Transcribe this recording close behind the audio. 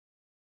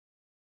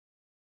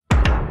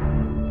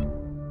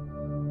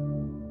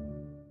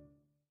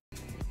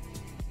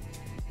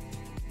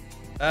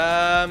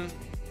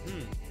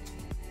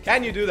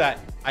Can you do that?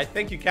 I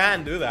think you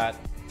can do that.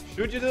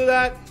 Should you do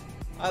that?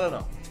 I don't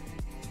know.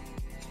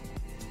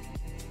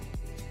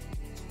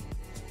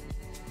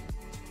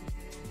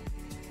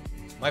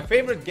 My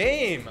favorite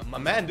game, my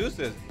man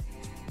Deuces.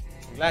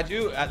 I'm glad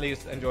you at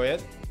least enjoy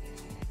it.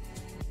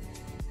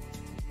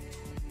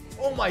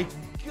 Oh my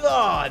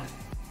god!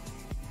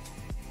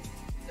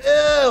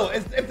 Ew!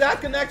 If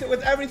that connected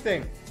with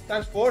everything.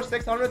 Times 4,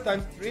 600,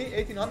 times 3,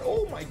 1800.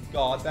 Oh my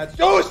god, that's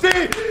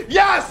juicy!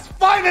 Yes!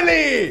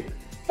 Finally!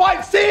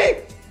 See?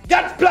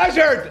 Get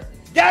pleasured!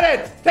 Get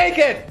it! Take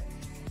it!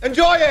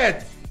 Enjoy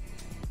it!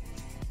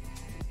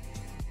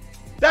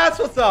 That's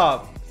what's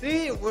up!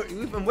 See?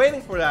 We've been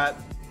waiting for that.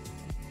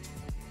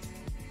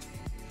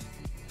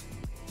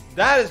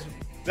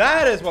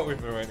 That is what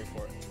we've been waiting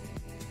for.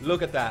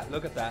 Look at that.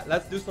 Look at that.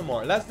 Let's do some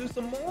more. Let's do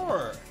some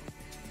more.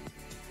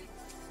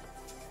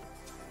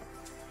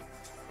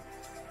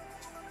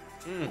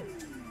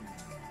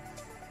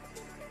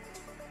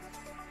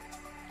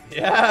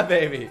 Yeah,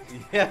 baby.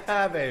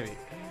 Yeah, baby.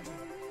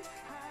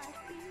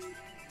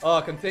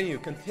 Oh, continue.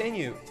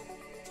 Continue.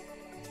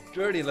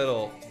 Dirty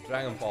little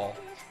Dragon Ball.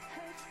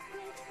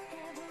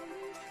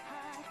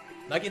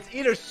 Like it's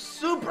either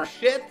super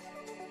shit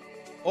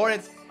or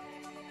it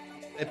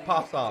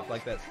pops off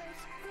like this.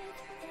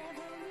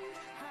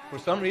 For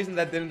some reason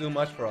that didn't do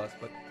much for us,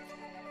 but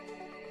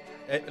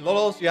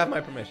Lolos, you have my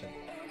permission.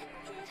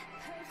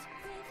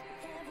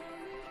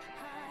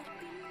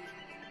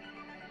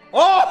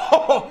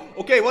 Oh!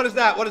 Okay, what is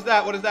that? What is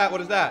that? What is that? What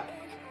is that?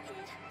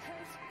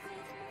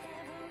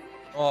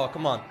 Oh,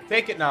 come on.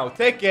 Take it now.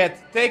 Take it.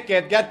 Take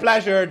it. Get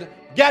pleasured.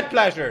 Get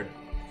pleasured.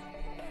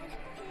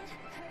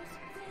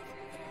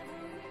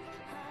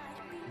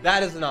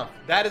 That is enough.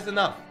 That is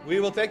enough. We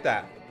will take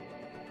that.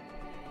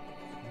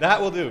 That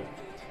will do.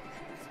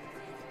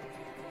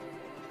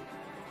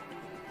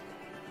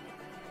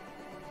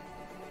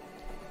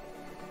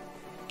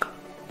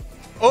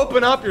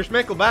 Open up your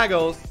Schmickel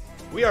Bagels.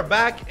 We are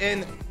back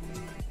in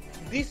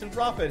decent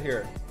profit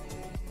here.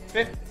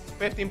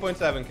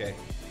 15.7k.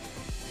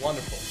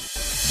 Wonderful.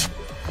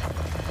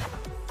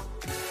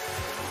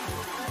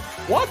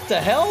 What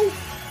the hell?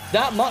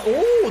 That much?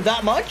 Oh,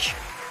 that much?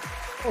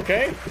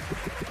 Okay.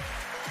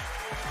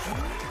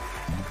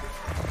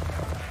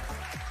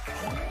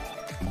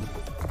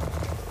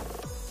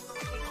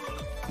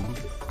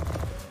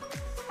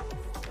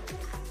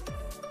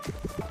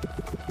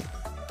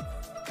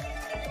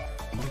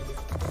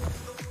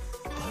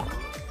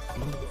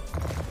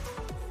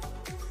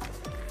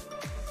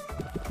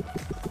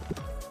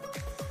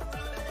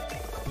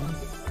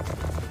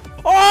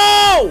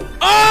 Oh!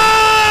 Oh!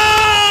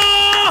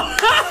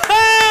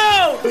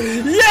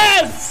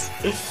 Yes!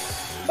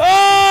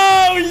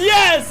 Oh,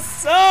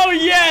 yes! Oh,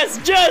 yes!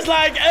 Just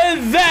like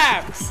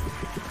that!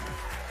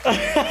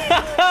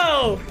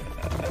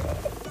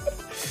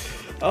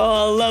 Oh,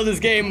 I love this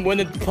game when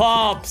it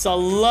pops. I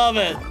love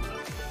it.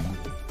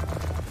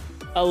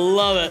 I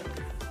love it.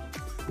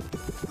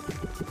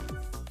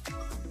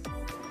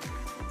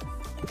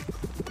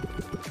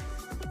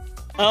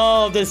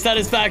 Oh, the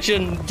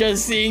satisfaction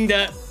just seeing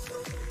that.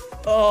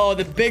 Oh,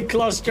 the big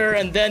cluster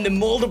and then the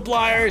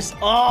multipliers.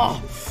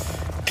 Oh,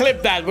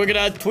 clip that. We're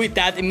gonna tweet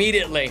that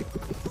immediately.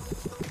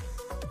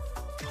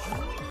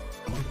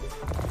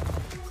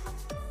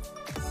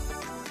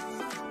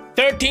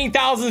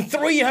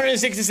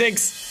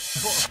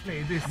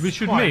 $13,366. We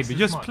should maybe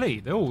just play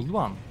the old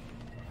one.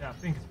 Yeah, I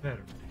think it's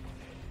better.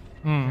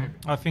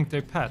 I think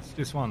they patched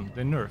this one.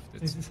 They nerfed it.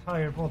 This is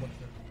higher volatility.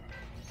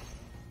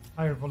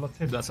 Higher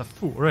volatility. That's a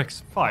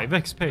 4x,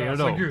 5x payer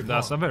though.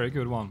 That's a very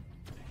good one.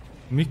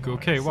 Mikko,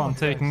 okay, one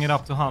taking it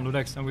up to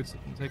 100x and we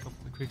take off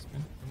the quick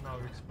spin. And now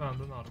we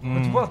expand another.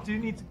 But what do you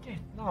need to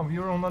get now?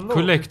 You're on a low.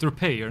 Collector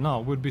payer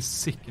now would be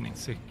sickening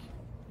sick.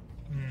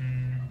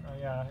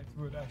 Yeah, it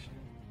would actually.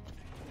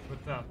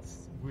 But that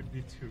would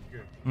be too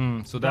good.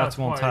 So that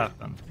won't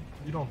happen.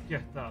 You don't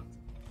get that.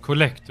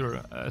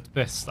 Collector at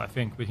best, I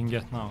think we can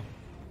get now.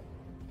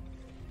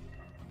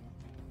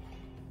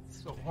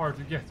 It's so hard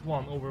to get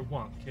 1 over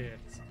 1 KX, it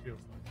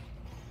feels like.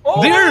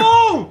 Oh! There!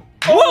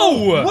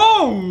 Whoa!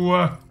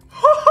 Whoa!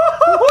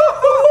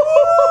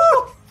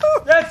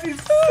 That's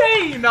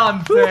insane,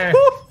 Ante!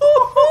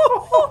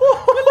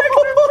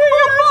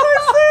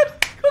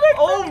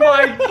 Oh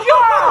my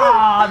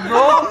god,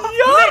 bro!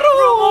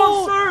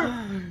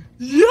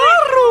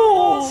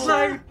 Jarro!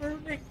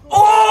 Oh!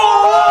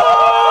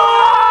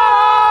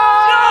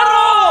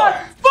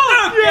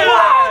 Fuck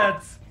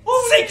yes!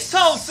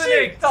 6,000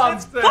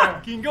 Ante!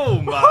 Fucking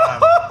go, man!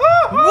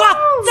 What?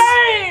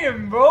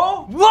 Damn,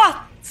 bro! What?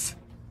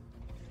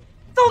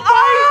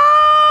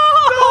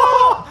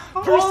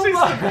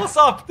 Persistent was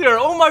up there.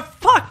 Oh my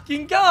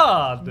fucking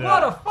god!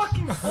 What a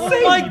fucking Oh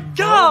save, my bro.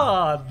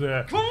 god!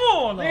 Come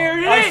on! There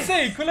it is! I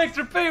say,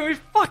 collector pay, we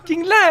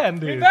fucking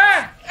landed! We're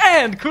back!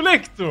 And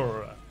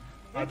collector!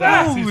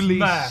 Holy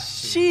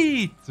massive.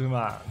 shit,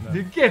 man!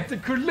 You get the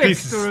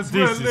collector as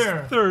well there. This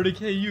is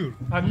 30k euro.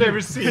 I've never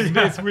seen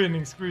this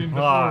winning screen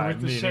before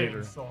with the me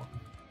neither. chainsaw.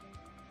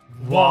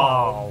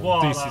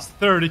 Wow, this is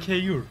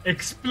 30k euro.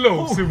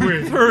 Explosive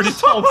win.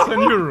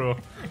 30,000 euro.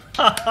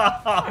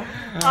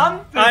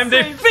 I'm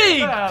the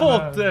fake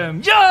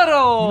Potem!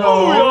 Jaro!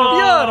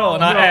 Jaro!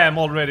 And I am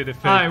already the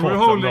fake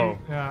Potem.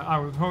 I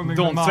was holding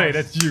Don't the mouse. say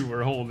that you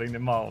were holding the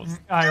mouse.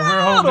 I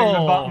were holding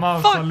the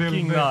mouse a little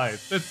Fucking bit.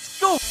 nice. Let's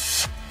go!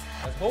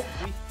 Let's hope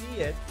we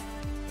see it.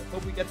 Let's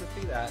hope we get to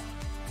see that.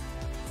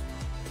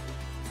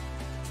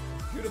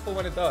 Beautiful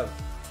when it does.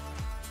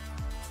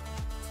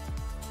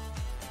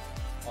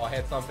 Oh,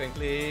 hit something,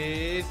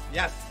 please.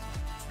 Yes.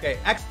 Okay,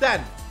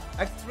 X10,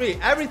 X3,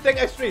 everything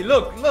X3.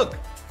 Look, look.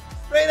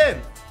 Straight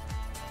in.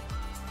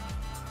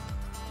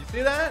 You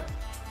see that?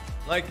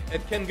 Like,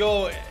 it can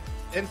go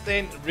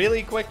insane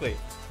really quickly.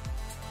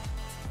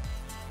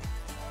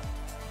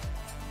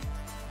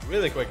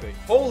 Really quickly.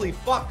 Holy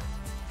fuck.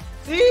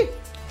 See?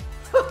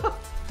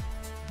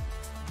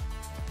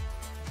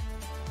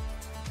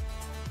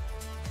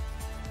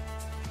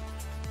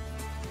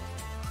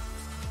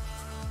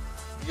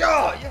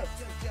 Yeah, yes,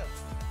 yes,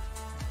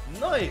 yes.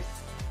 Nice.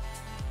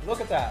 Look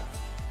at that.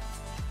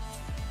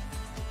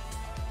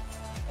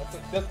 That's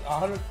just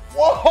 100.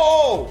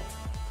 Whoa!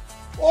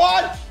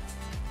 What?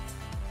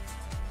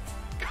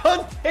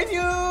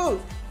 Continue.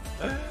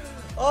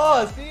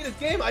 Oh, see this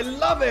game? I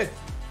love it.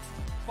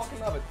 Fucking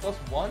love it. Plus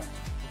one.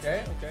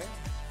 Okay, okay.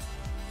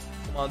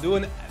 Come on, do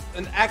an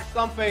X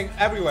something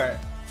everywhere.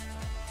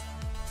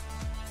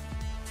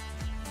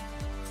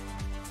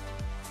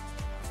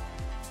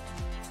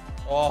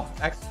 Oh,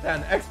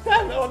 X10,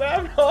 X10, oh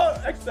no, no,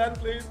 X10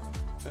 please.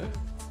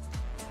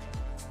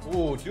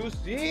 Oh,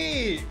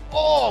 juicy.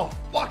 Oh,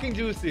 fucking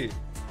juicy.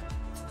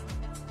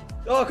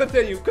 Oh,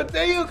 continue,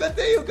 continue,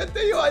 continue,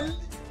 continue.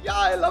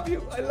 I love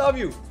you, I love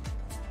you.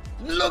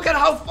 Look at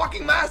how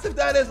fucking massive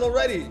that is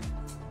already.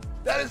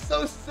 That is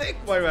so sick,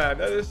 my man,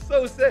 that is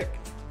so sick.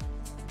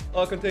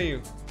 Oh,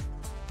 continue.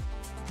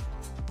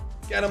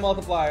 Get a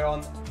multiplier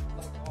on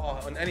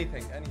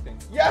anything, anything.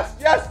 Yes,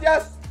 yes,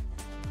 yes.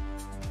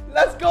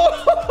 Let's go!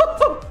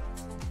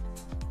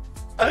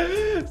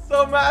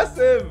 So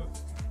massive.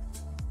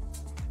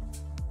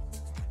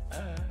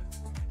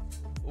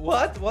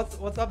 What?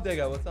 What's up,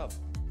 Digga? What's up?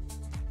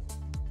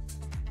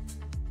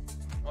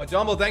 Oh,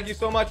 Jumbo, thank you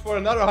so much for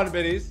another 100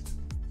 biddies.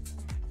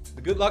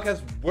 The good luck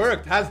has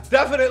worked. Has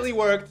definitely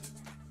worked.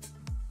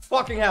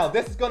 Fucking hell,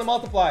 this is gonna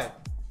multiply.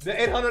 The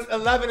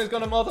 811 is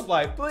gonna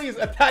multiply. Please,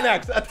 a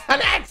 10x, a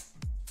 10x.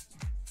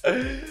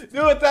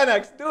 Do a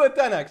 10x, do a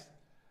 10x.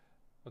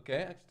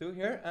 Okay, X2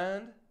 here,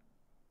 and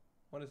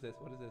what is this?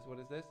 What is this? What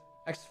is this?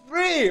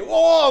 X3!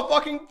 Whoa,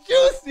 fucking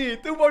juicy!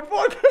 2.4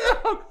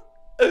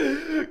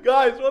 grams!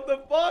 Guys, what the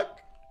fuck?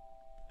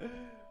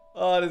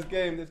 Oh, this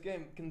game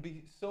can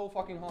be so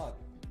fucking hot.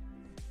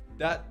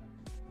 That,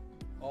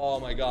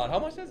 oh my god, how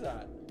much is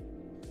that?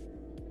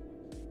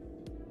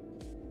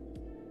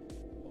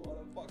 What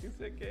a fucking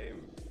sick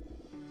game.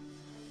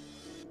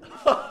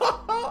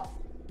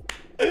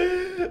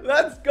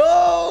 Let's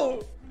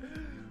go!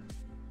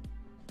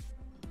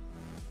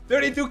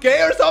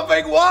 32k or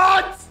something?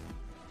 What?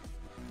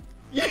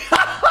 Yeah!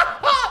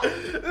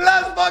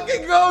 Let's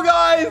fucking go,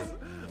 guys!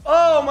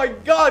 Oh my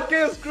god,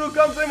 Chaos Crew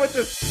comes in with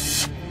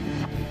this.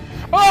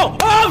 Oh!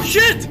 Oh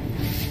shit!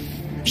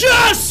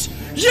 Yes!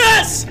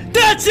 Yes!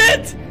 That's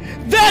it!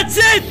 That's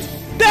it!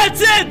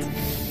 That's it!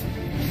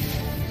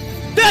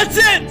 That's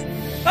it!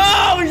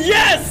 Oh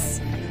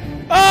yes!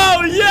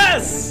 Oh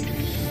yes!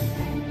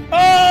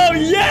 Oh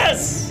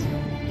yes!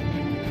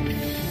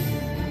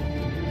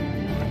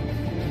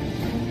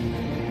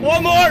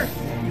 One more!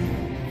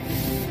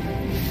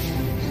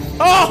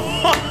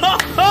 Oh!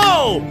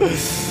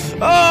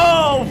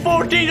 Oh!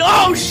 14!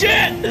 Oh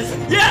shit!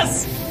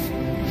 Yes!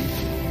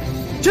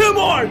 Two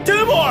more!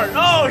 Two more!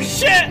 Oh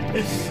shit!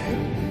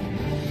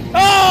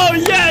 Oh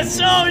yes!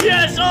 Oh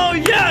yes! Oh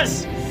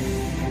yes!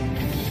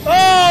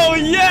 Oh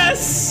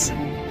yes!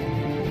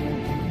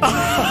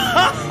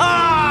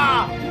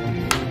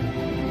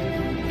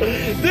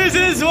 This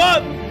is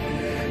what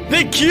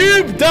the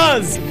cube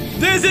does!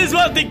 This is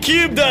what the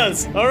cube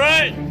does,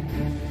 alright?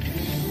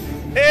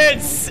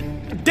 It's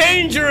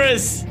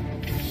dangerous,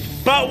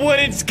 but when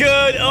it's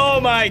good, oh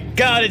my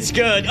god, it's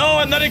good. Oh,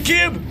 another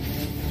cube!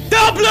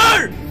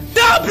 Doubler!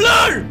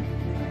 Doubler!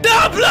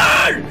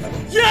 Doubler!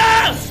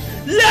 Yes!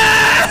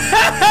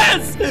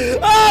 Yes!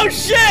 Oh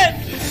shit!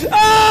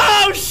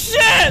 Oh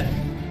shit!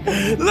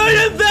 Look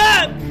at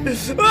that!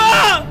 Oh!